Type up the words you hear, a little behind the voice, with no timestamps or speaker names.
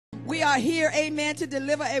We are here, amen, to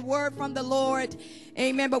deliver a word from the Lord.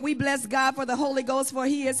 Amen. But we bless God for the Holy Ghost, for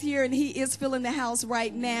he is here and he is filling the house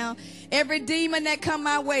right now. Every demon that come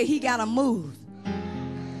my way, he got to move.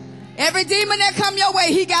 Every demon that come your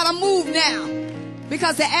way, he got to move now.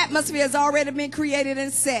 Because the atmosphere has already been created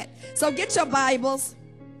and set. So get your Bibles.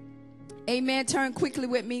 Amen. Turn quickly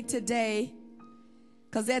with me today.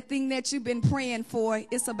 Because that thing that you've been praying for,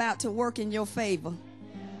 it's about to work in your favor.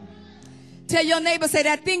 Tell your neighbor, say,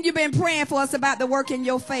 that thing you've been praying for is about to work in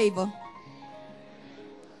your favor.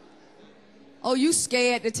 Oh, you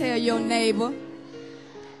scared to tell your neighbor.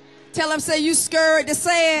 Tell him, say, you scared to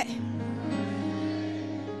say it.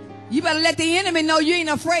 You better let the enemy know you ain't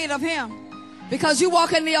afraid of him. Because you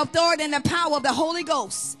walk in the authority and the power of the Holy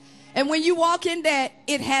Ghost. And when you walk in that,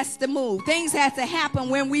 it has to move. Things have to happen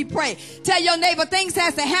when we pray. Tell your neighbor, things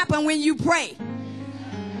have to happen when you pray.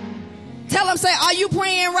 Tell them, say, are you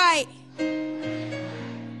praying right?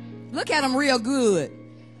 Look at them real good.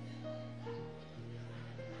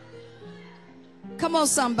 Come on,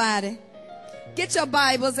 somebody. Get your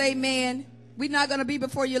Bibles, amen. We're not going to be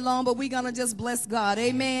before you long, but we're going to just bless God,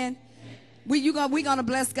 amen. We're going to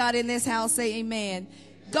bless God in this house, say amen.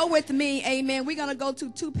 Go with me, amen. We're going to go to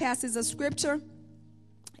two passages of scripture.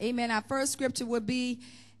 Amen. Our first scripture will be,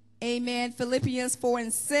 amen, Philippians 4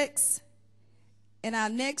 and 6. And our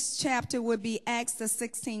next chapter would be Acts the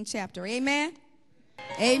 16th chapter. Amen.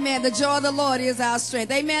 Amen. The joy of the Lord is our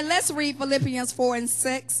strength. Amen. Let's read Philippians 4 and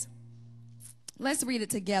 6. Let's read it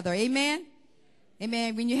together. Amen.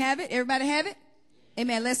 Amen. When you have it, everybody have it?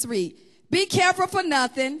 Amen. Let's read. Be careful for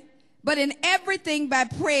nothing, but in everything by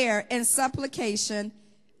prayer and supplication,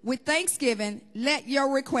 with thanksgiving, let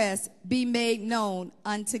your requests be made known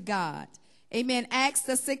unto God. Amen. Acts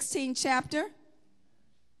the 16th chapter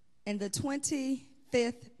and the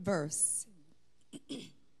 25th verse.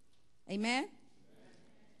 Amen.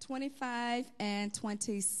 25 and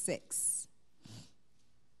 26.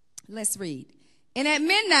 Let's read. And at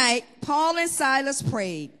midnight, Paul and Silas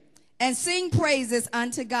prayed and sing praises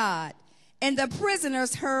unto God, and the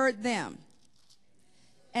prisoners heard them.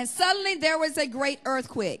 And suddenly there was a great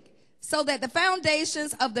earthquake, so that the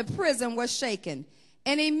foundations of the prison were shaken.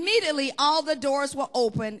 And immediately all the doors were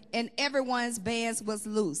opened, and everyone's bands was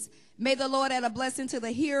loose. May the Lord add a blessing to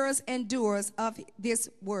the hearers and doers of this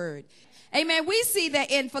word. Amen. We see that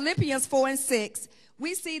in Philippians 4 and 6,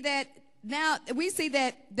 we see that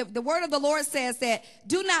the word of the Lord says that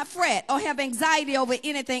do not fret or have anxiety over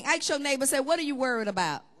anything. Ask your neighbor, say, what are you worried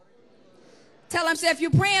about? Tell them, say, if you're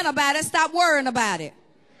praying about it, stop worrying about it.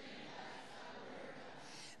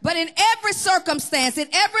 But in every circumstance, in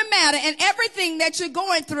every matter, in everything that you're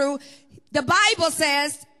going through, the Bible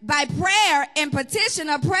says, by prayer and petition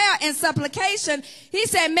or prayer and supplication, he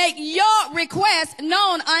said, make your request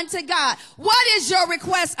known unto God. What is your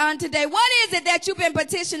request on today? What is it that you've been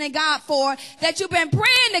petitioning God for, that you've been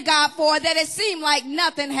praying to God for, that it seemed like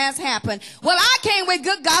nothing has happened? Well, I came with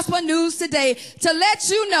good gospel news today to let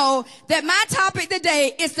you know that my topic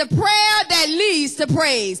today is the prayer that leads to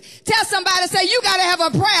praise. Tell somebody, say, you got to have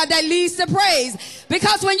a prayer that leads to praise.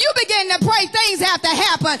 Because when you begin to pray, things have to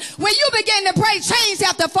happen. When you begin to pray, chains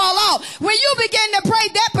have to fall off. When you begin to pray,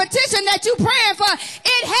 that petition that you're praying for,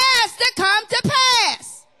 it has to come to pass.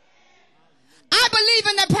 I believe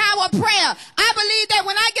in the power of prayer. I believe that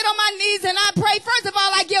when I get on my knees and I pray, first of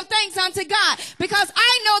all, I give thanks unto God. Because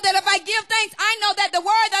I know that if I give thanks, I know that the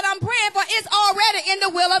word that I'm praying for is already in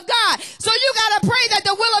the will of God. So you got to pray that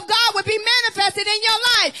the will of God would be manifested in your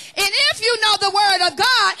life. And if you know the word of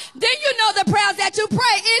God, then you know the prayers that you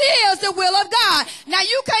pray. It is the will of God. Now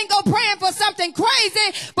you can't go praying for something crazy,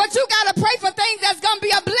 but you got to pray for things that's going to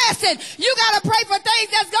be a blessing. You got to pray for things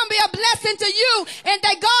that's going to be a blessing to you and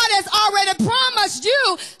that God has already promised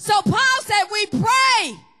you. So Paul said we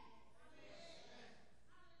pray.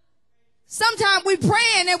 Sometimes we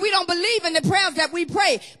praying and we don't believe in the prayers that we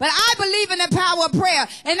pray. But I believe in the power of prayer.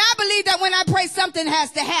 And I believe that when I pray, something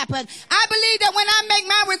has to happen. I believe that when I make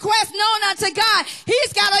my request known unto God,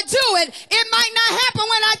 he's got to do it. It might not happen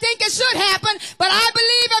when I think it should happen. But I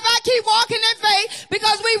believe if I keep walking in faith,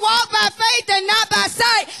 because we walk by faith and not by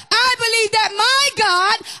sight, I believe that my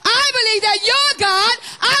God, I believe that your God,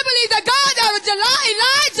 I believe the God of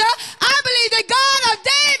Elijah, I believe the God of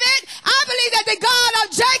David, I believe that the God of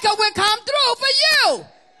Jacob will come through for you.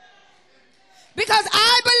 Because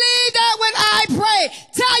I believe that when I pray,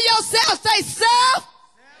 tell yourself, say, self,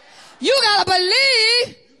 you got to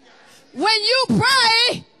believe when you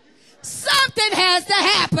pray, something has to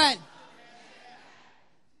happen.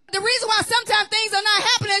 The reason why sometimes things are not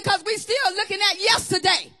happening is because we're still looking at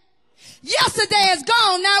yesterday. Yesterday is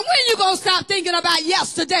gone. Now, when you going to stop thinking about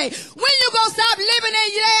yesterday? When you going to stop living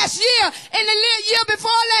in last year and the year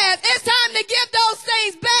before last. It's time to give those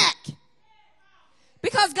things back.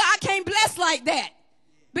 Because God can't bless like that.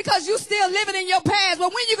 Because you still living in your past.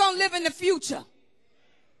 But when you going to live in the future?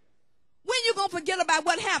 When you going to forget about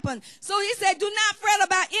what happened? So he said, do not fret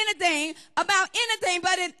about anything,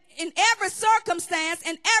 but in every circumstance,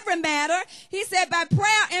 in every matter, he said, by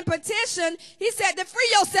prayer and petition, he said to free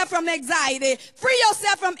yourself from anxiety, free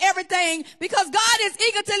yourself from everything, because God is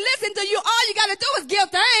eager to listen to you. All you got to do is give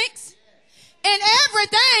thanks. In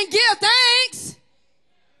everything, give thanks.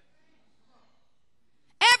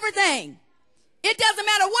 Everything. It doesn't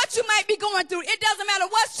matter what you might be going through. It doesn't matter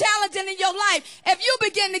what's challenging in your life. If you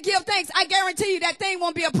begin to give thanks, I guarantee you that thing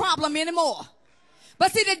won't be a problem anymore.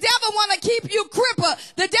 But see, the devil want to keep you crippled.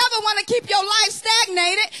 The devil want to keep your life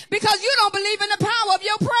stagnated because you don't believe in the power of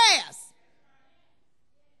your prayers.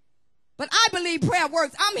 But I believe prayer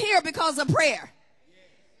works. I'm here because of prayer.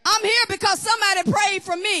 I'm here because somebody prayed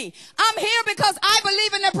for me. I'm here because I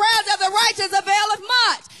believe in the prayers of the righteous availeth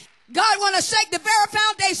much. God want to shake the very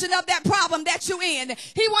foundation of that problem that you're in.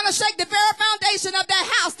 He want to shake the very foundation of that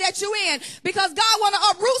house that you're in. Because God want to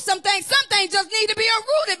uproot some things. Some things just need to be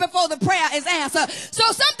uprooted before the prayer is answered. So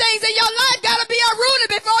some things in your life got to be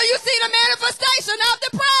uprooted before you see the manifestation of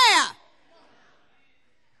the prayer.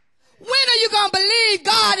 When are you going to believe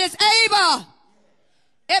God is able?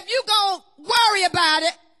 If you going to worry about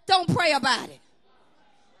it, don't pray about it.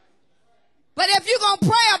 But if you're going to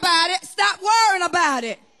pray about it, stop worrying about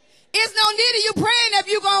it. It's no need of you praying if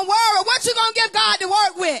you're going to worry. What you going to give God to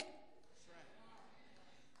work with?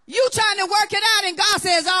 You trying to work it out and God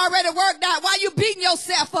says already worked out. Why you beating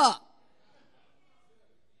yourself up?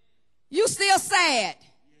 You still sad.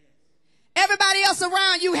 Everybody else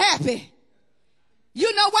around you happy.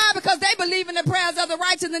 You know why? Because they believe in the prayers of the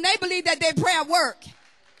righteous and they believe that their prayer work.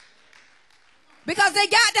 Because they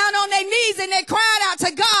got down on their knees and they cried out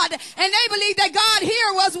to God and they believe that God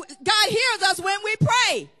hears us when we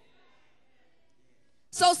pray.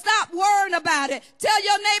 So stop worrying about it. Tell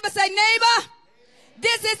your neighbor, say, neighbor,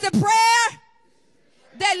 this is the prayer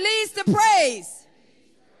that leads to praise.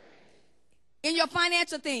 In your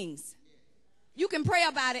financial things, you can pray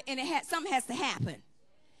about it and something has to happen.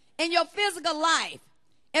 In your physical life,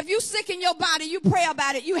 if you're sick in your body, you pray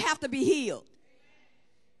about it, you have to be healed.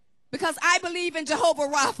 Because I believe in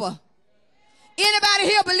Jehovah Rapha.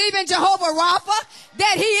 Anybody here believe in Jehovah Rapha,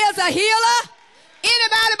 that he is a healer?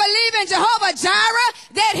 Anybody believe in Jehovah Jireh,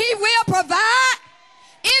 that he will provide?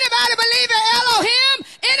 Anybody believe in Elohim?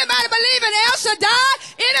 Anybody believe in El Shaddai?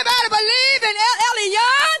 Anybody believe in El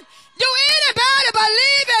Elyon? Do anybody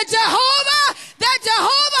believe in Jehovah, that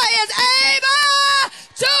Jehovah is able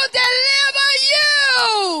to deliver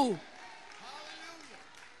you?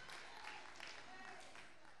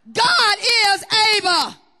 God is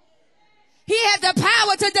able. He has the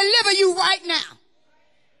power to deliver you right now.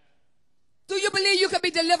 Do you believe you can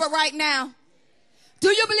be delivered right now? Do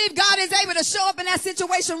you believe God is able to show up in that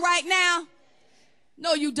situation right now?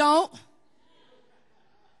 No, you don't.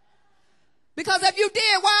 Because if you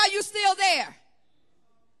did, why are you still there?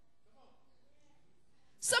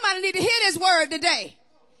 Somebody need to hear this word today.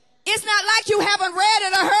 It's not like you haven't read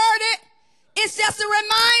it or heard it. It's just a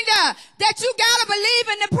reminder that you got to believe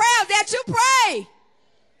in the prayers that you pray.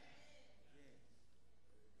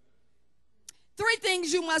 3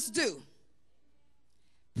 things you must do.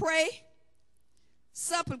 Pray,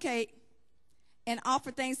 supplicate, and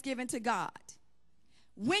offer thanksgiving to God.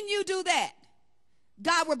 When you do that,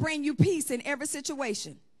 God will bring you peace in every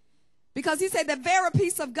situation. Because he said the very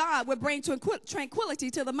peace of God will bring tranquility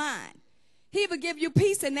to the mind. He will give you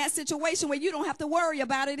peace in that situation where you don't have to worry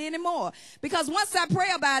about it anymore. Because once I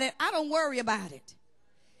pray about it, I don't worry about it.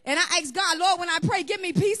 And I ask God, Lord, when I pray, give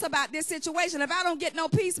me peace about this situation. If I don't get no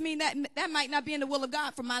peace, mean that might not be in the will of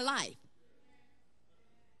God for my life.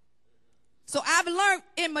 So I've learned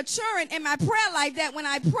in maturing in my prayer life that when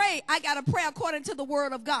I pray, I got to pray according to the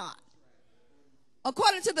word of God.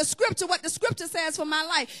 According to the scripture, what the scripture says for my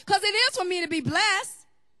life. Because it is for me to be blessed.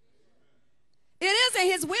 It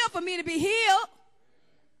isn't his will for me to be healed.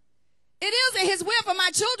 It isn't his will for my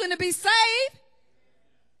children to be saved.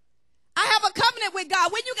 I have a covenant with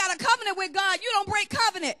God. When you got a covenant with God, you don't break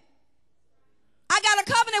covenant. I got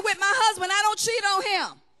a covenant with my husband. I don't cheat on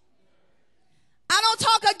him. I don't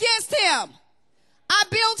talk against him. I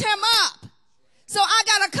built him up. So I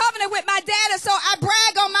got a covenant with my daddy, so I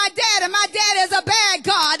brag on my dad, and my dad is a bad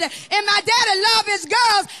God, and my daddy love his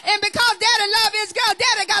girls, and because daddy love his girl,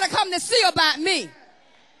 daddy got to come to see about me.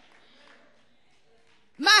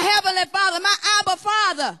 My heavenly Father, my Abba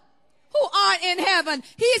Father, who art in heaven,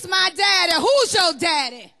 he's my daddy. Who's your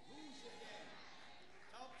daddy?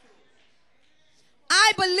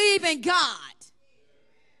 I believe in God.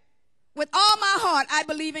 With all my heart, I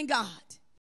believe in God.